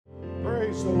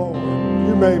Praise the Lord.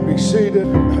 You may be seated.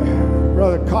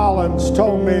 Brother Collins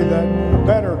told me that a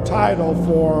better title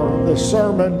for the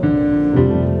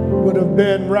sermon would have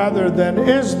been, rather than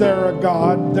 "Is there a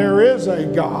God?" there is a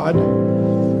God.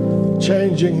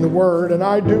 Changing the word, and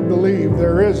I do believe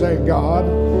there is a God,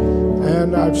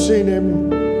 and I've seen Him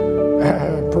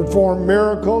perform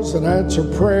miracles and answer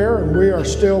prayer, and we are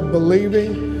still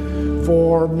believing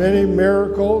for many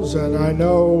miracles. And I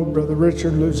know Brother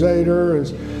Richard Luzader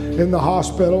is in the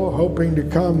hospital hoping to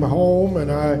come home, and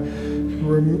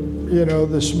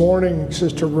this morning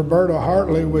Sister Roberta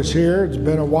Hartley was here. It's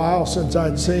been a while since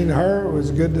I'd seen her. It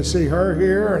was good to see her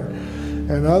here,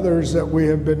 and others that we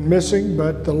have been missing,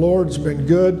 but the Lord's been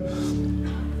good.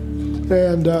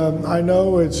 And I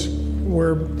know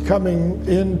we're coming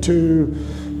into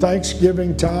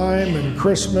Thanksgiving time and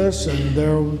Christmas, and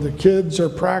the kids are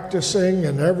practicing,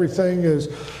 and everything is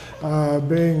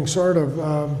being sort of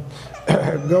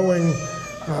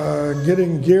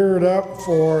getting geared up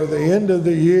for the end of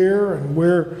the year. And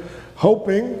we're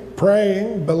hoping,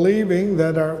 praying, believing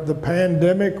that the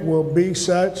pandemic will be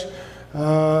such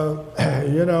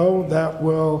that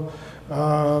will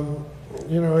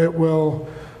it will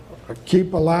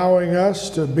keep allowing us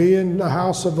to be in the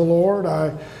house of the Lord.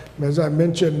 As I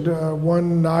mentioned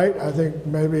one night, I think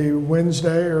maybe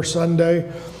Wednesday or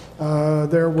Sunday,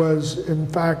 there was, in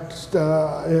fact,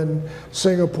 in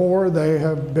Singapore, they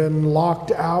have been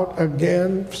locked out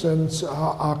again since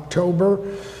October,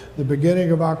 the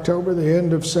beginning of October, the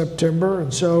end of September.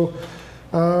 And so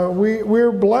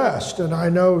we're blessed, and I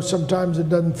know sometimes it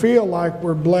doesn't feel like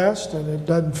we're blessed, and it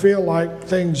doesn't feel like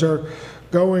things are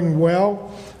going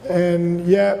well. And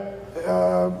yet,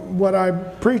 what I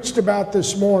preached about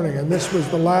this morning, and this was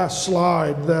the last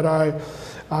slide that I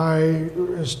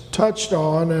touched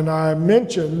on, and I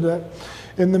mentioned that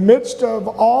in the midst of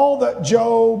all that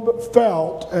Job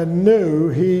felt and knew,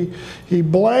 he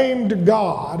blamed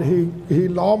God.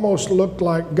 He almost looked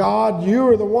like, "God, you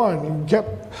are the one." He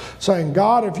kept saying,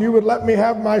 "God, if you would let me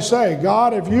have my say.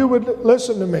 God, if you would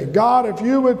listen to me. God, if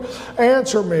you would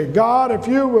answer me. God, if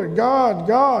you would, God,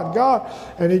 God, God."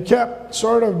 And he kept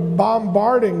sort of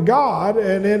bombarding God,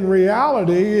 and in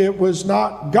reality, it was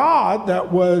not God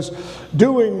that was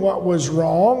doing what was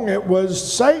wrong. It was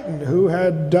Satan who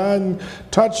had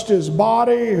touched his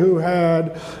body, who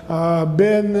had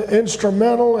been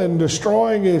instrumental in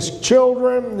destroying his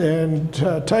children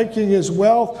and taking his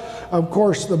wealth. Of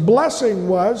course, the blessing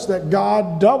was that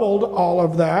God doubled all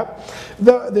of that.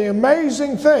 The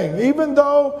amazing thing, even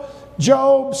though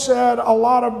Job said a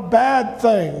lot of bad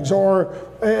things, or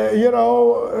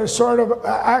sort of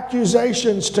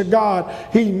accusations to God,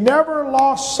 he never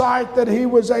lost sight that he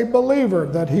was a believer,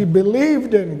 that he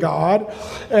believed in God,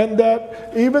 and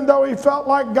that even though he felt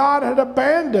like God had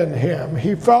abandoned him,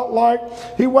 he felt like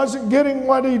he wasn't getting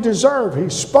what he deserved, he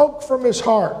spoke from his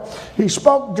heart. He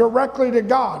spoke directly to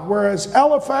God, whereas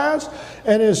Eliphaz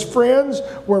and his friends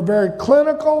were very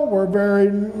clinical, were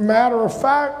very matter of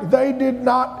fact. They did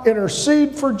not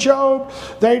intercede for Job.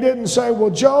 They didn't say, "Well,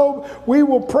 Job, we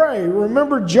will pray."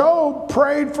 Remember, Job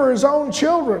prayed for his own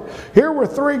children. Here were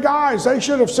three guys. They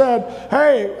should have said,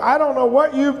 "Hey, I don't know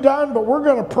what you've done, but we're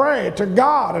going to pray to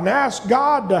God and ask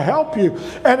God to help you."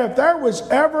 And if there was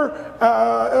ever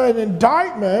an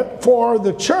indictment for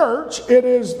the church, it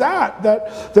is that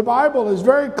the Bible is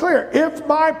very clear. If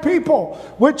my people,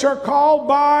 which are called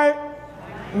by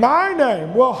my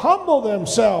name, will humble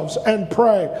themselves and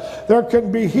pray, there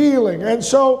can be healing. And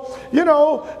so,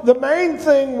 the main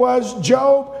thing was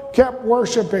Job kept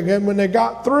worshiping. And when they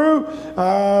got through,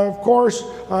 of course,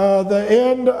 the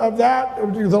end of that,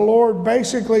 the Lord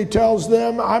basically tells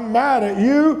them, "I'm mad at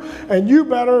you, and you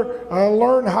better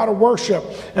learn how to worship."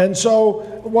 And so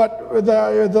what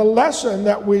the lesson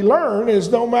that we learn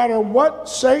is, no matter what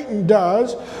Satan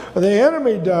does, the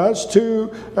enemy does, to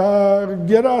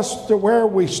get us to where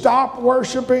we stop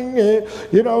worshiping.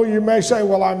 You may say,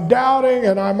 "Well, I'm doubting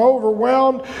and I'm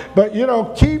overwhelmed," but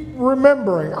keep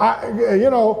remembering,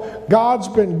 God's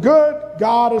been good.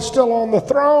 God is still on the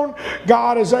throne.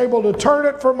 God is able to turn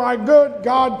it for my good.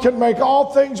 God can make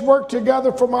all things work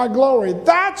together for my glory.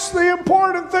 That's the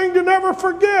important thing to never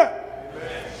forget.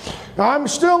 I'm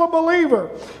still a believer.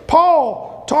 Paul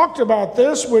talked about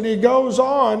this when he goes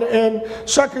on in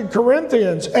 2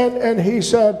 Corinthians, and he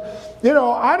said,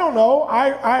 I don't know,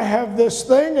 I have this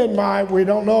thing in we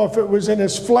don't know if it was in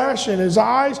his flesh, in his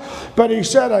eyes, but he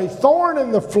said, "A thorn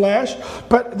in the flesh,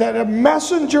 but that a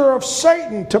messenger of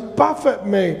Satan to buffet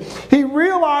me." He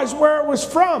realized where it was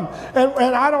from, and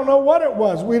I don't know what it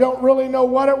was. We don't really know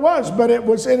what it was, but it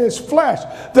was in his flesh.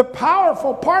 The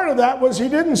powerful part of that was he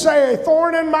didn't say, "A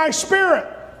thorn in my spirit."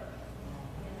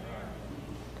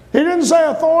 didn't say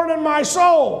a thorn in my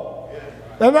soul.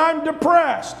 And I'm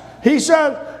depressed. He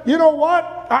said, you know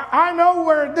what? I know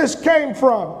where this came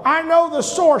from. I know the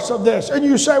source of this. And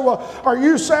you say, well, are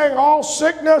you saying all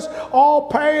sickness, all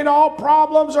pain, all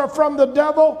problems are from the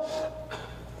devil?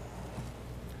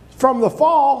 From the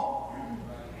fall.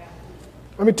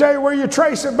 Let me tell you where you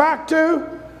trace it back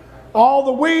to. All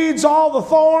the weeds, all the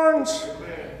thorns.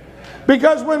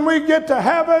 Because when we get to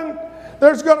heaven,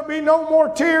 there's going to be no more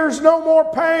tears, no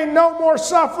more pain, no more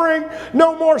suffering,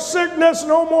 no more sickness,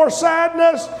 no more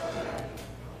sadness.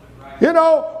 You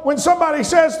know, when somebody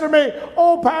says to me,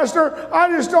 oh, Pastor, I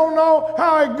just don't know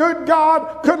how a good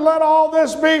God could let all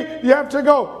this be. You have to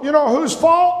go, you know whose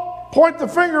fault? Point the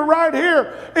finger right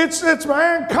here. It's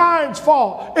mankind's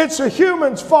fault. It's a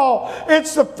human's fault.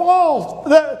 It's the fault,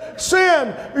 the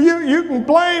sin. You can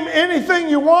blame anything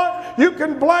you want. You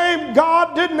can blame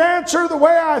God didn't answer the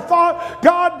way I thought.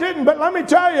 God didn't. But let me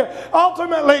tell you,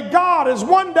 ultimately God is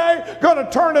one day going to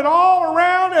turn it all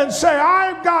around and say,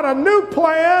 I've got a new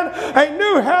plan, a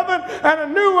new heaven,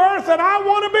 and a new earth, and I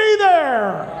want to be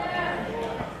there.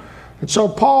 And so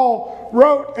Paul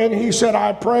wrote, and he said,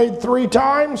 I prayed 3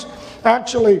 times.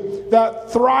 Actually,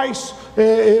 that thrice,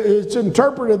 it's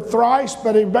interpreted thrice,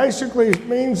 but it basically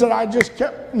means that I just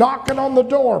kept knocking on the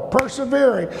door,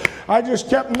 persevering. I just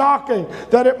kept knocking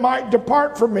that it might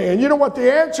depart from me. And you know what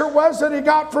the answer was that he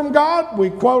got from God?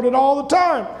 We quote it all the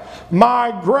time.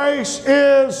 My grace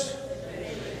is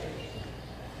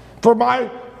for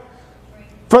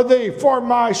thee, for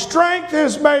my strength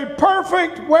is made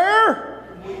perfect, where?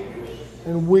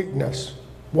 In weakness.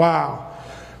 Wow.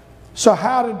 So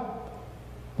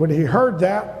when he heard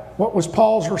that, what was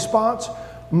Paul's response?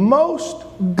 Most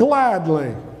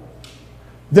gladly,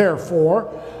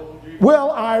 therefore, will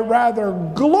I rather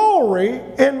glory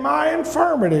in my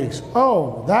infirmities.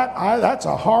 Oh, that's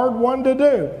a hard one to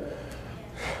do.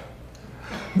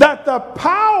 That the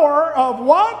power of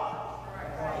what?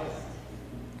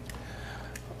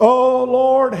 Oh,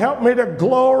 Lord, help me to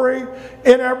glory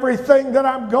in everything that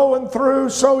I'm going through,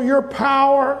 so your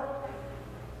power,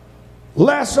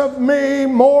 less of me,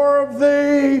 more of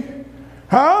thee.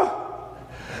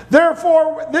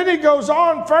 Therefore, then he goes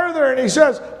on further and he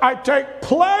says, I take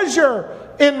pleasure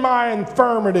in my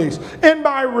infirmities, in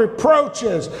my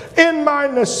reproaches, in my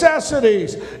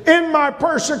necessities, in my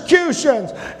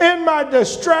persecutions, in my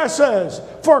distresses,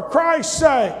 for Christ's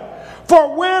sake.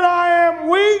 For when I am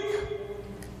weak,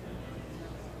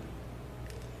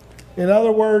 in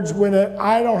other words, when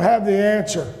I don't have the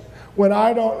answer, when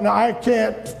I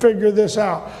can't figure this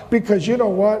out, because you know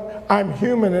what? I'm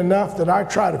human enough that I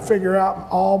try to figure out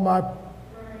all my...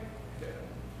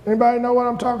 Anybody know what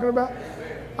I'm talking about?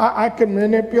 I can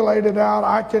manipulate it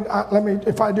out.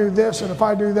 If I do this and if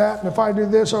I do that and if I do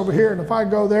this over here and if I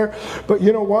go there. But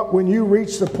you know what? When you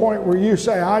reach the point where you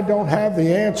say, I don't have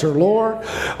the answer, Lord,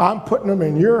 I'm putting them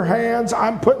in your hands.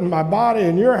 I'm putting my body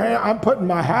in your hands. I'm putting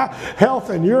my health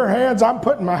in your hands. I'm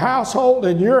putting my household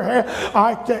in your hands.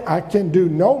 I can do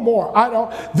no more.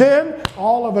 Then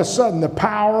all of a sudden the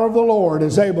power of the Lord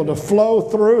is able to flow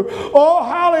through. Oh,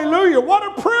 hallelujah. What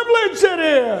a privilege it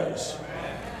is.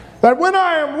 That when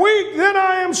I am weak, then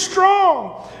I am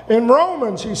strong. In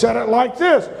Romans, he said it like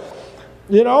this,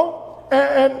 you know,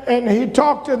 and he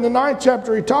talked in the 9th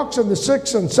chapter, he talks in the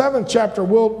 6th and 7th chapter,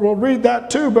 we'll read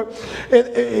that too, but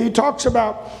he talks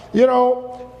about, you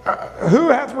know, who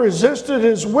hath resisted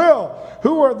his will?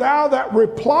 Who art thou that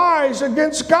replies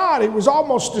against God? He was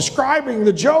almost describing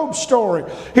the Job story.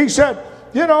 He said,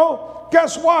 you know,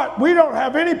 guess what? We don't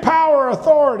have any power or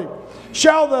authority.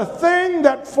 Shall the thing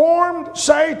that formed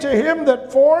say to him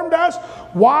that formed us,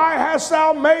 why hast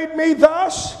thou made me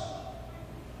thus?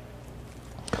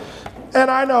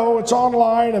 And I know it's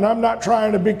online and I'm not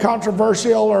trying to be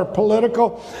controversial or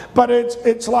political, but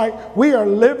it's like we are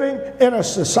living in a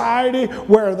society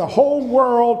where the whole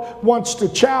world wants to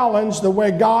challenge the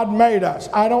way God made us.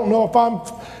 I don't know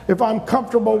if I'm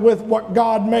comfortable with what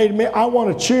God made me. I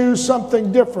want to choose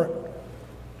something different.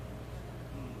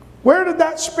 Where did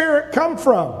that spirit come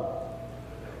from?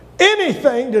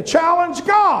 Anything to challenge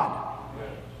God.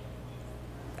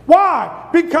 Why?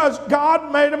 Because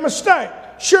God made a mistake.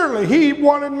 Surely he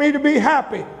wanted me to be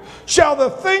happy. Shall the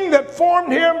thing that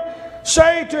formed him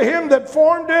say to him that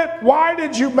formed it, why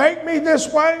did you make me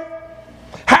this way?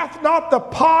 Hath not the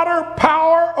potter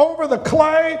power over the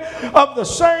clay of the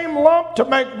same lump to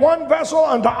make one vessel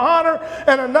unto honor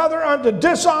and another unto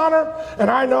dishonor? And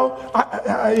I know,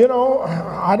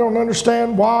 I don't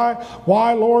understand why,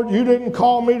 Lord, you didn't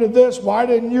call me to this. Why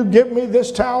didn't you give me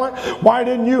this talent? Why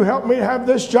didn't you help me have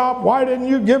this job? Why didn't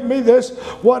you give me this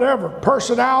whatever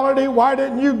personality? Why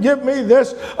didn't you give me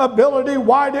this ability?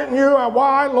 Why didn't you?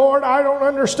 Why, Lord, I don't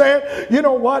understand. You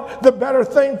know what? The better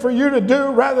thing for you to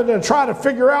do, rather than try to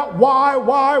figure out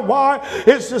why,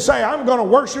 is to say, I'm going to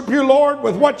worship you, Lord,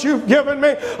 with what you've given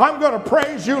me. I'm going to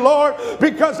praise you, Lord,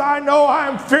 because I know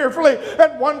I'm fearfully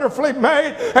and wonderfully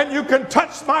made, and you can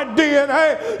touch my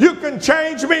DNA. You can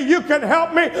change me. You can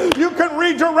help me. You can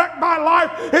redirect my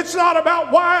life. It's not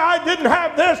about why I didn't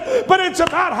have this, but it's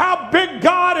about how big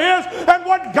God is and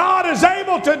what God is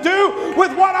able to do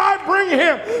with what I bring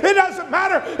him. It doesn't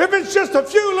matter if it's just a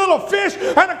few little fish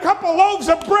and a couple loaves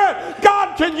of bread.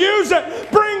 God can use it.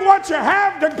 Bring what you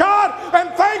have to God and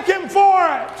thank him for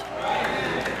it.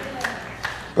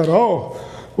 But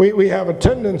we have a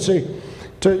tendency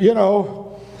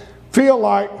to, feel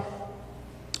like,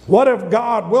 what if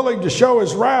God, willing to show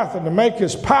his wrath and to make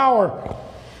his power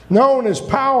known, his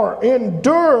power,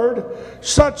 endured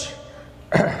such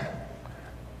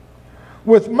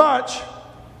with much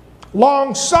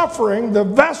long suffering the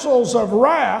vessels of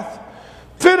wrath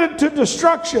fitted to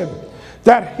destruction,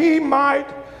 that he might.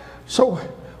 So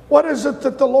what is it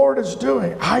that the Lord is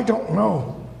doing? I don't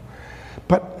know.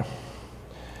 But you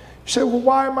say, well,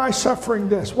 why am I suffering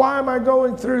this? Why am I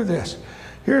going through this?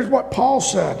 Here's what Paul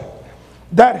said: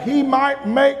 that he might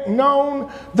make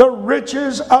known the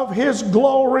riches of his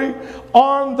glory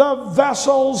on the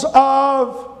vessels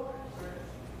of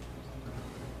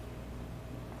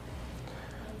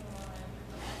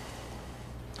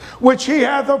which he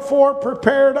hath afore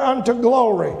prepared unto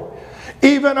glory,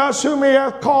 even us whom he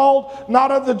hath called,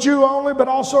 not of the Jew only, but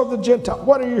also of the Gentile.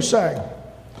 What are you saying?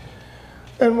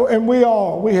 And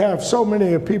we have so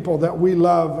many people that we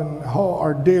love and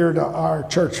are dear to our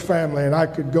church family, and I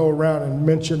could go around and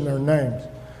mention their names.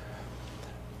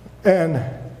 And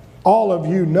all of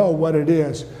you know what it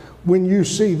is when you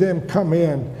see them come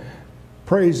in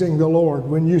praising the Lord,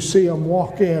 when you see them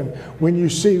walk in, when you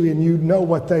see and you know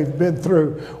what they've been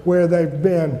through, where they've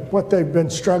been, what they've been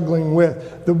struggling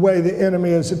with, the way the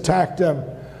enemy has attacked them.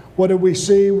 What do we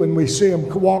see when we see them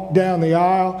walk down the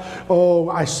aisle? Oh,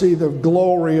 I see the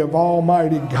glory of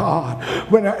Almighty God.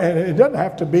 And it doesn't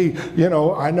have to be,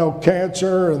 I know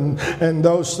cancer and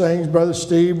those things. Brother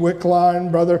Steve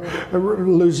Wickline, Brother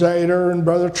Luzader, and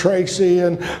Brother Tracy,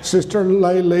 and Sister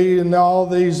Laylee, and all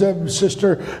these,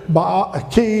 Sister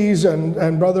Keys,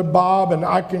 and Brother Bob, and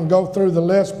I can go through the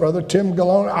list. Brother Tim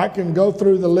Galone, I can go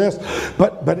through the list.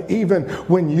 But even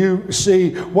when you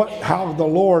see how the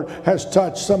Lord has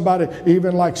touched somebody,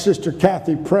 even like Sister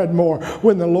Kathy Predmore,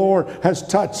 when the Lord has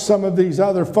touched some of these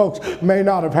other folks, may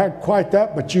not have had quite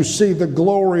that, but you see the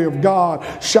glory of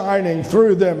God shining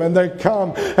through them, and they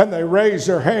come and they raise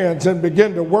their hands and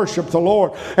begin to worship the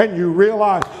Lord, and you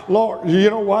realize, Lord, you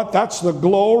know what? That's the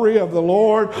glory of the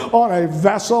Lord on a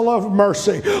vessel of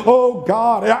mercy. Oh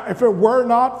God, if it were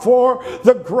not for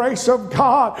the grace of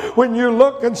God, when you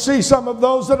look and see some of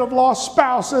those that have lost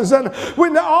spouses, and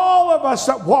when all of us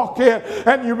that walk in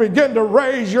and you begin to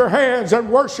raise your hands and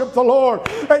worship the Lord,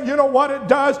 and you know what it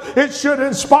does? It should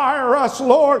inspire us,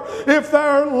 Lord.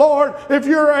 If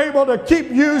you're able to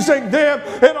keep using them,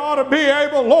 it ought to be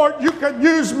able, Lord, you can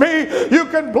use me, you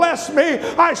can bless me.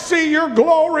 I see your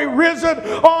glory risen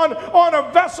on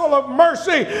a vessel of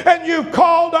mercy, and you've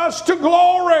called us to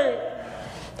glory.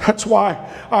 That's why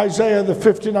Isaiah, the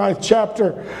 59th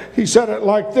chapter, he said it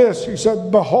like this. He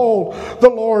said, behold, the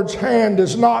Lord's hand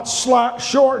is not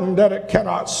shortened that it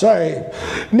cannot save,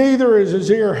 neither is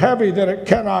his ear heavy that it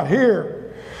cannot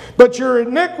hear. But your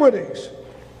iniquities,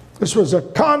 this was a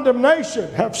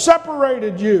condemnation, have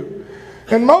separated you.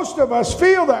 And most of us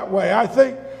feel that way. I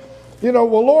think,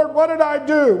 well, Lord, what did I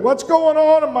do? What's going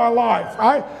on in my life?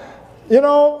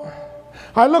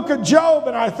 I look at Job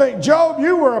and I think, Job,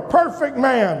 you were a perfect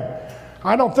man.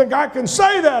 I don't think I can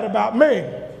say that about me.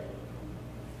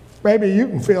 Maybe you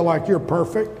can feel like you're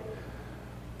perfect.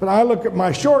 But I look at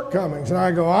my shortcomings and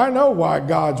I go, I know why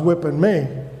God's whipping me.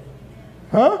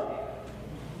 Huh?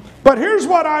 But here's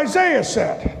what Isaiah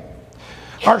said.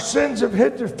 Our sins have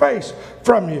hid their face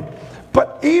from you.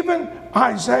 But even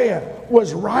Isaiah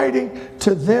was writing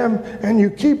to them, and you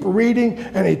keep reading,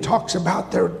 and he talks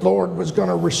about their Lord was going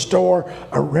to restore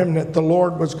a remnant. The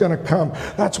Lord was going to come.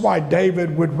 That's why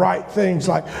David would write things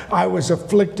like, I was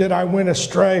afflicted, I went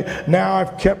astray, now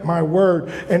I've kept my word.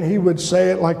 And he would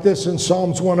say it like this in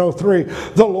Psalms 103,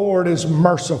 the Lord is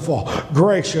merciful,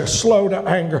 gracious, slow to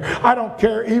anger. I don't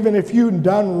care even if you've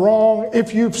done wrong,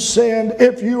 if you've sinned,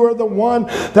 if you are the one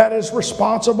that is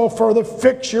responsible for the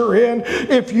fix you're in,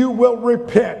 if you will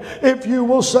repent, if you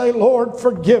will say, Lord,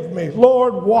 forgive me,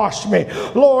 Lord, wash me,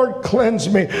 Lord, cleanse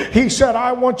me. He said,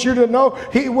 I want you to know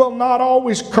he will not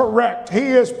always correct. He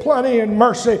is plenty in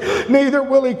mercy. Neither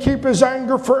will he keep his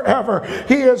anger forever.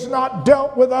 He has not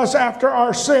dealt with us after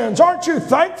our sins. Aren't you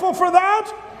thankful for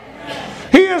that?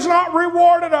 He has not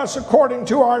rewarded us according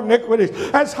to our iniquities.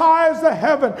 As high as the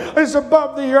heaven is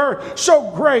above the earth,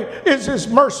 so great is his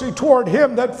mercy toward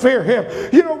him that fear him.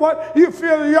 You know what? You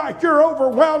feel like you're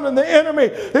overwhelmed and the enemy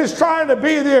is trying to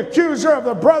be the accuser of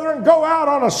the brethren. Go out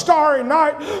on a starry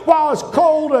night while it's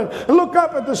cold and look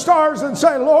up at the stars and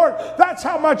say, Lord, that's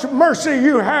how much mercy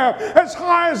you have. As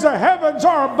high as the heavens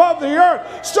are above the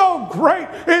earth, so great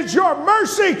is your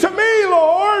mercy to me,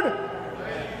 Lord.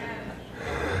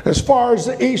 As far as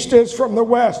the east is from the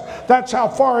west, that's how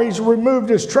far he's removed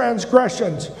his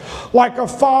transgressions. Like a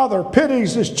father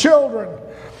pities his children,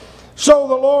 so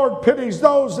the Lord pities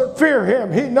those that fear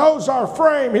him. He knows our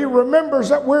frame. He remembers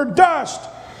that we're dust.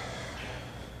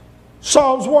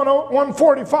 Psalms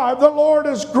 145, the Lord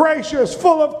is gracious,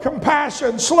 full of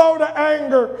compassion, slow to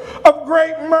anger, of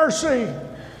great mercy.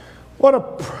 What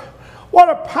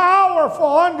a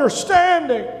powerful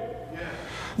understanding.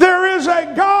 There is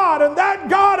a God, and that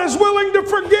God is willing to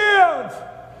forgive.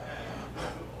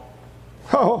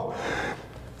 Oh,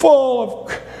 full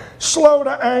of, slow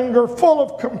to anger, full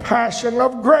of compassion,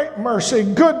 of great mercy,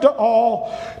 good to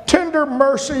all. Tender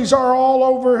mercies are all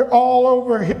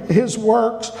over his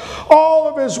works. All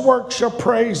of his works shall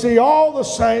praise thee, all the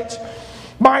saints.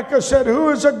 Micah said, who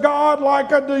is a God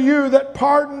like unto you that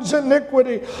pardons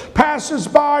iniquity, passes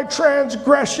by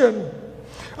transgression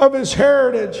of his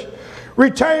heritage,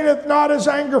 retaineth not his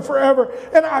anger forever.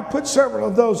 And I put several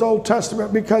of those Old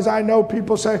Testament because I know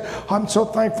people say, I'm so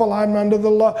thankful I'm under the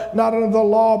law, not under the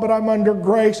law, but I'm under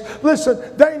grace.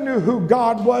 Listen, they knew who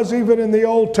God was even in the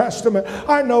Old Testament.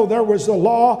 I know there was the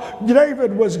law.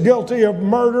 David was guilty of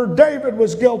murder. David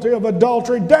was guilty of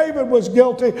adultery. David was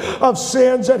guilty of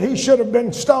sins that he should have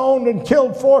been stoned and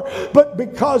killed for. But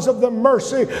because of the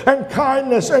mercy and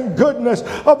kindness and goodness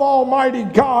of Almighty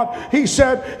God, he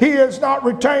said he has not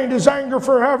retained his anger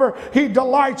forever. He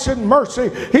delights in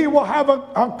mercy. He will have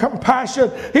a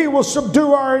compassion. He will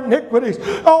subdue our iniquities.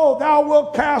 Oh, thou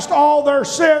wilt cast all their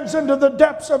sins into the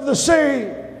depths of the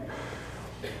sea.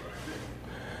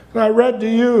 And I read to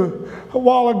you a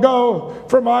while ago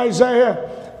from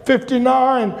Isaiah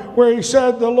 59 where he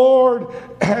said the Lord,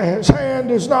 his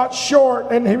hand is not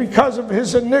short, and because of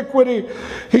his iniquity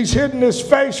he's hidden his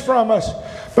face from us.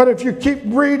 But if you keep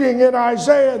reading in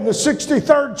Isaiah in the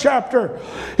 63rd chapter,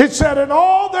 it said, in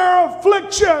all their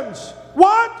afflictions,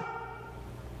 what?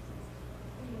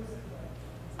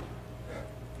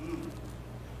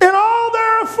 In all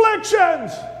their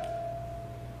afflictions,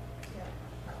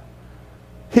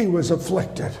 he was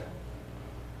afflicted.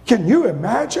 Can you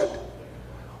imagine?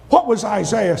 What was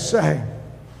Isaiah saying?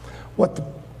 What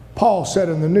Paul said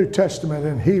in the New Testament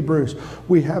in Hebrews,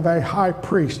 we have a high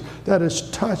priest that is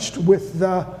touched with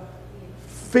the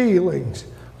feelings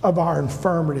of our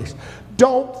infirmities.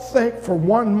 Don't think for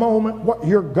one moment what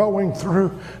you're going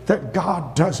through that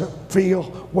God doesn't feel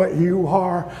what you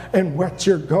are and what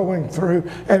you're going through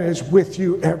and is with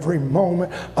you every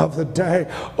moment of the day.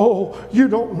 Oh, you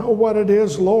don't know what it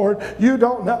is, Lord. You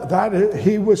don't know that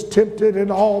he was tempted in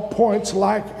all points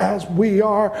like as we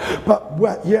are,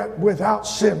 but yet without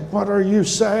sin. What are you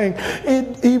saying?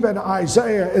 Even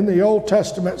Isaiah in the Old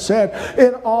Testament said,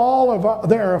 in all of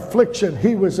their affliction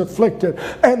he was afflicted,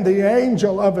 and the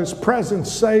angel of his presence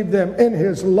saved them. In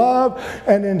his love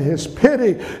and in his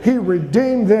pity he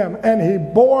redeemed them, and he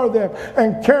bore them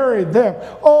and carried them.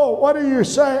 Oh, what are you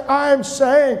saying? I am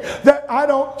saying that I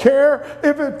don't care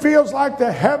if it feels like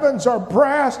the heavens are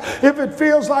brass, if it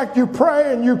feels like you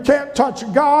pray and you can't touch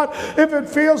God, if it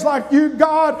feels like you,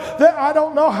 God, that I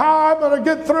don't know how I'm going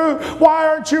to get through. Why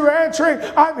aren't you answering?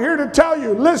 I'm here to tell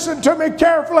you, listen to me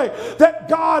carefully, that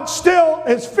God still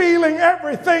is feeling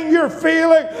everything you're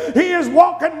feeling. He is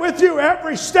walking with you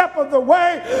every step of the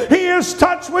way. He is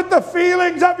touched with the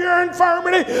feelings of your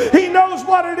infirmity. He knows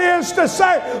what it is to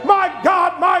say, my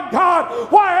God,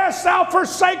 why hast thou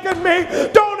forsaken me?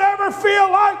 Don't ever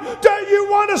feel like, do you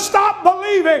want to stop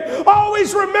believing?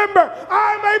 Always remember,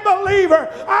 I'm a believer.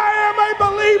 I am a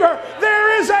believer.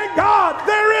 There is a God.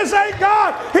 There is a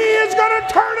God. He is going to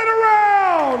turn it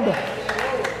around.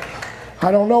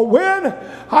 I don't know when.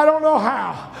 I don't know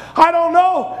how. I don't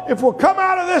know if we'll come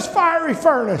out of this fiery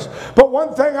furnace. But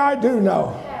one thing I do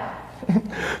know.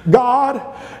 God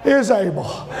is able.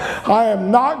 I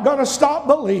am not going to stop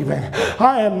believing.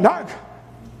 I am not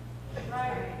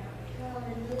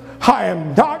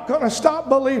going to stop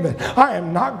believing. I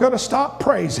am not going to stop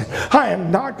praising. I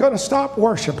am not going to stop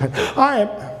worshiping.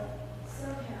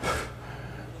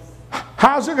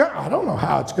 How's it going? I don't know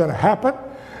how it's going to happen.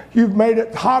 You've made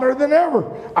it hotter than ever.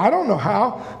 I don't know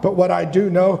how, but what I do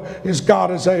know is God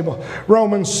is able.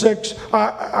 Romans 6,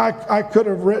 I could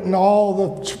have written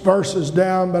all the verses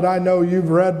down, but I know you've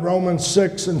read Romans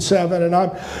 6 and 7, and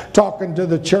I'm talking to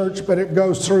the church, but it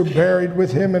goes through buried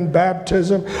with him in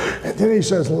baptism. And then he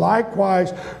says,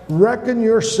 likewise, reckon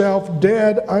yourself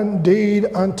dead indeed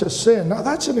unto sin. Now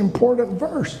that's an important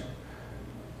verse.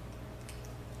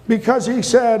 Because he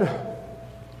said,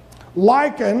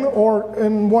 liken, or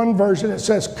in one version it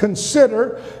says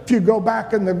consider. If you go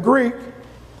back in the Greek,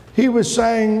 he was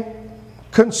saying,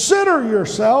 consider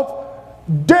yourself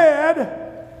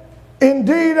dead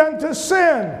indeed unto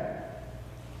sin.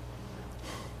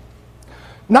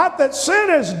 Not that sin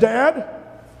is dead.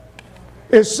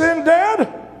 Is sin dead?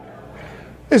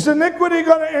 Is iniquity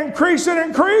going to increase and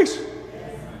increase?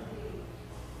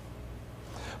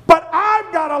 But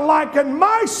I've got to liken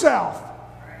myself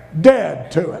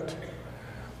dead to it.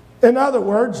 In other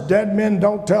words, dead men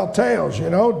don't tell tales, you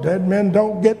know. Dead men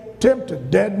don't get tempted.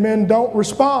 Dead men don't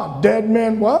respond. Dead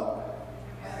men what?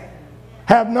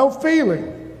 Have no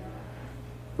feeling.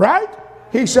 Right?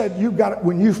 He said, you've got to,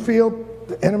 when you feel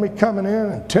the enemy coming in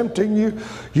and tempting you,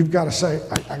 you've got to say,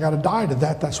 I got to die to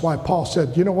that. That's why Paul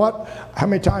said, you know what? How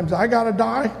many times I got to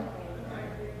die?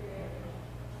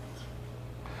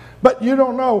 But you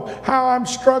don't know how I'm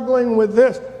struggling with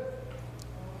this.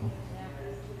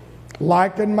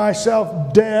 Liken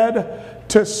myself dead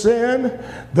to sin.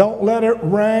 Don't let it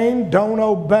reign. Don't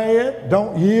obey it.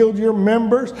 Don't yield your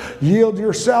members. Yield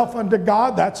yourself unto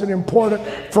God. That's an important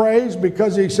phrase,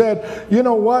 because he said, you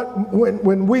know what?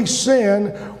 When we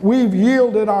sin, we've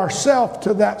yielded ourselves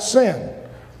to that sin.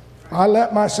 I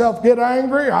let myself get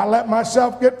angry. I let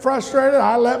myself get frustrated.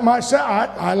 I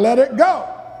let it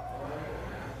go.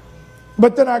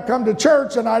 But then I come to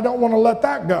church and I don't want to let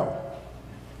that go.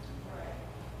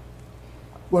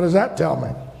 What does that tell me?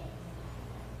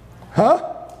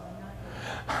 Huh?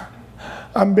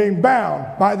 I'm being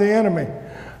bound by the enemy.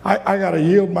 I got to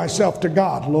yield myself to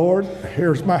God. Lord,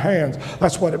 here's my hands.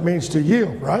 That's what it means to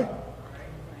yield, right?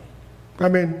 I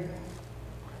mean,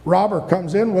 robber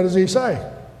comes in, what does he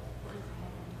say?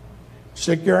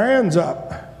 Stick your hands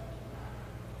up.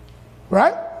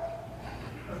 Right?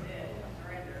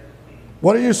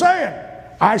 What are you saying?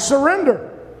 I surrender.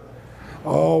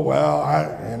 Oh, well,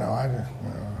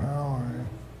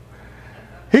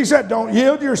 he said, don't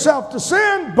yield yourself to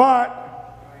sin,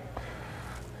 but,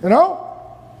 you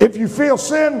know, if you feel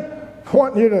sin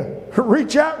wanting you to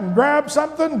reach out and grab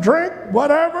something, drink,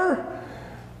 whatever,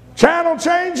 channel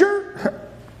changer,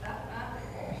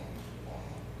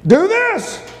 do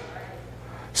this.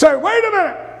 Say, wait a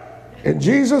minute, in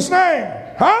Jesus' name,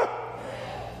 huh?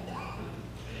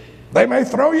 They may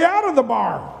throw you out of the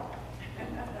bar.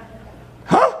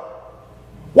 Huh?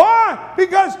 Why?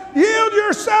 Because yield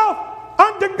yourself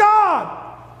unto God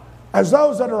as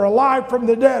those that are alive from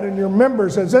the dead, and your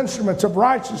members as instruments of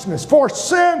righteousness. For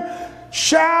sin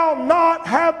shall not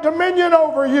have dominion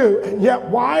over you. And yet,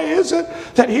 why is it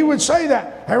that he would say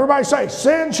that? Everybody say,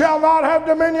 sin shall not have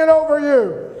dominion over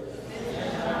you.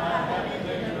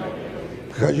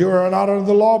 Because you are not under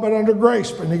the law but under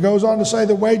grace. And he goes on to say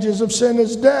the wages of sin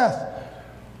is death.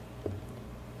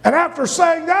 And after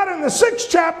saying that in the 6th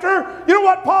chapter, you know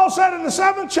what Paul said in the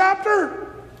 7th chapter?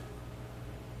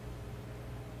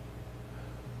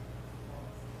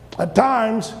 At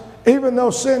times, even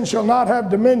though sin shall not have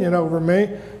dominion over me,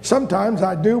 sometimes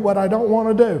I do what I don't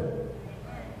want to do.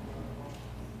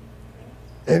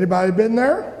 Anybody been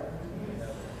there?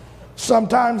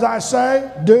 Sometimes I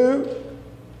say, do,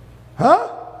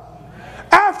 huh?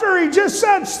 After he just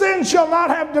said, sin shall not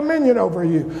have dominion over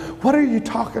you. What are you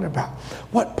talking about?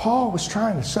 What Paul was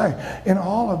trying to say in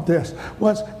all of this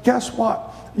was, guess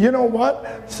what? You know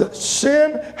what?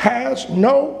 Sin has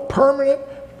no permanent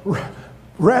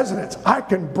residence. I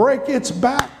can break its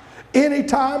back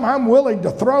Anytime I'm willing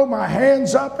to throw my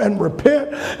hands up and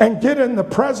repent and get in the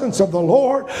presence of the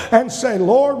Lord and say,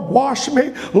 Lord, wash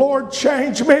me. Lord,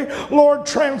 change me. Lord,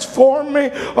 transform me.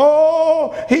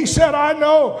 Oh, he said, I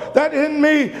know that in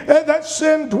me, that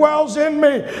sin dwells in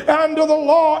me. Under the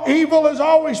law, evil is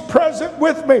always present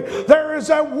with me. There is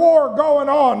a war going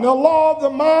on. The law of the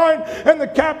mind and the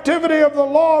captivity of the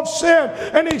law of sin.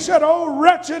 And he said, oh,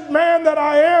 wretched man that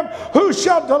I am, who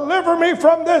shall deliver me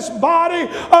from this body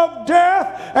of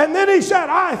death? And then he said,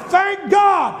 I thank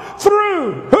God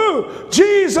through who?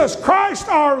 Jesus Christ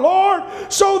our Lord.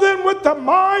 So then with the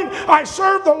mind I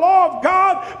serve the law of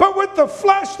God, but with the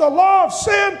flesh the law of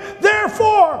sin.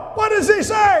 Therefore, what does he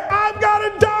say? I've got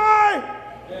to die.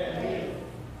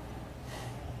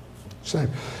 Say,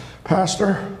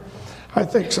 Pastor, I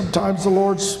think sometimes the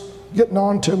Lord's getting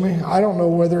on to me. I don't know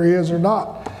whether he is or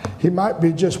not. He might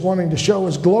be just wanting to show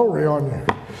his glory on you.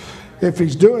 If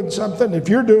he's doing something, if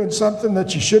you're doing something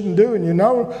that you shouldn't do and you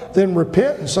know, then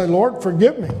repent and say, Lord,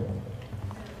 forgive me.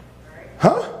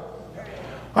 Huh?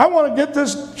 I want to get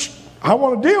this, I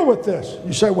want to deal with this.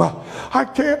 You say, well, I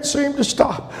can't seem to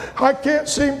stop. I can't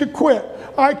seem to quit.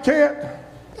 I can't.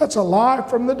 That's a lie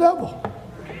from the devil.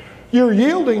 You're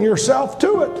yielding yourself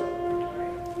to it.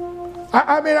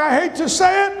 I mean, I hate to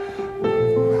say it.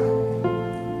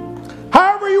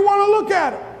 However you want to look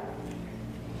at it.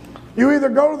 You either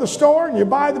go to the store and you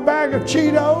buy the bag of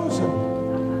Cheetos and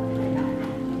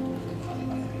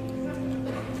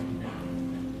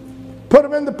put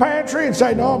them in the pantry and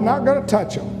say, no, I'm not going to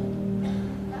touch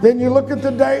them. Then you look at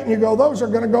the date and you go, those are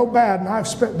going to go bad. And I've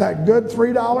spent that good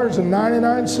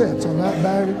 $3.99 on that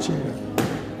bag of Cheetos.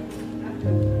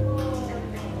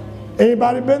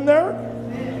 Anybody been there?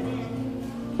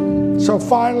 So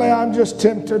finally, I'm just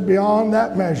tempted beyond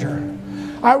that measure.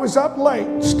 I was up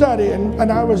late studying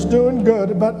and I was doing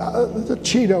good, but the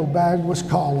Cheeto bag was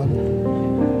calling.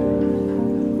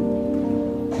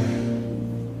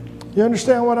 You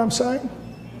understand what I'm saying?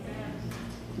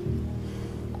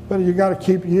 But you got to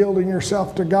keep yielding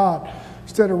yourself to God.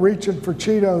 Instead of reaching for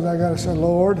Cheetos, I got to say,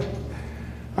 Lord,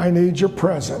 I need your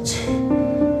presence.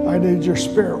 I need your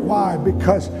spirit. Why?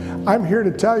 Because I'm here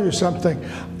to tell you something.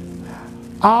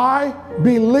 I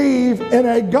believe in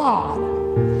a God.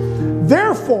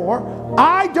 Therefore,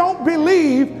 I don't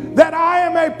believe that I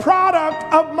am a product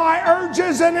of my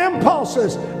urges and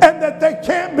impulses and that they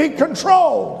can't be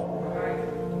controlled.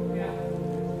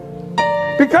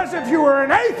 Because if you were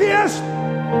an atheist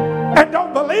and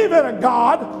don't believe in a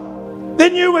God,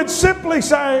 then you would simply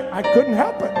say, I couldn't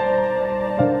help it.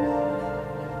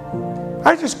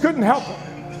 I just couldn't help it.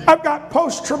 I've got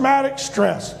post-traumatic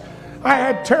stress. I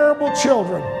had terrible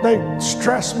children. They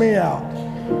stressed me out.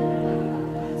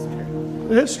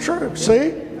 It's true.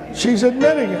 See? She's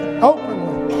admitting it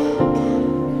openly.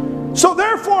 So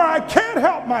therefore, I can't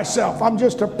help myself. I'm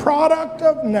just a product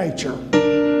of nature.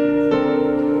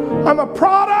 I'm a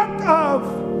product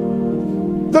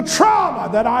of the trauma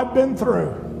that I've been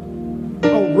through.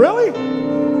 Oh, really?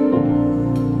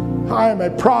 I am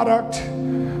a product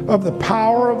of the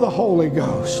power of the Holy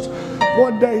Ghost.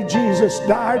 One day Jesus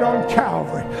died on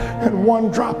Calvary, and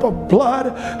one drop of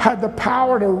blood had the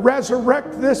power to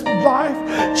resurrect this life,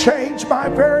 change my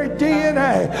very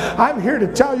DNA. I'm here to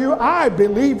tell you, I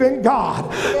believe in God.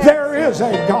 There is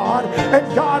a God,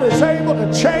 and God is able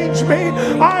to change me.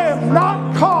 I am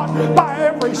not caught by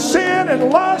every sin and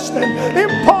lust and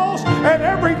impulse and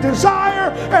every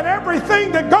desire and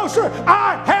everything that goes through.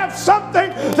 I have something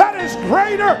that is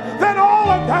greater than all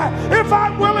of that. If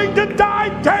I'm willing to die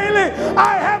daily,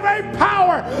 I have a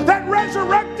power, that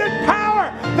resurrected power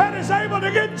that is able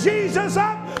to get Jesus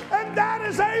up, and that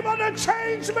is able to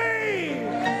change me.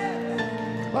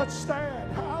 Let's stand.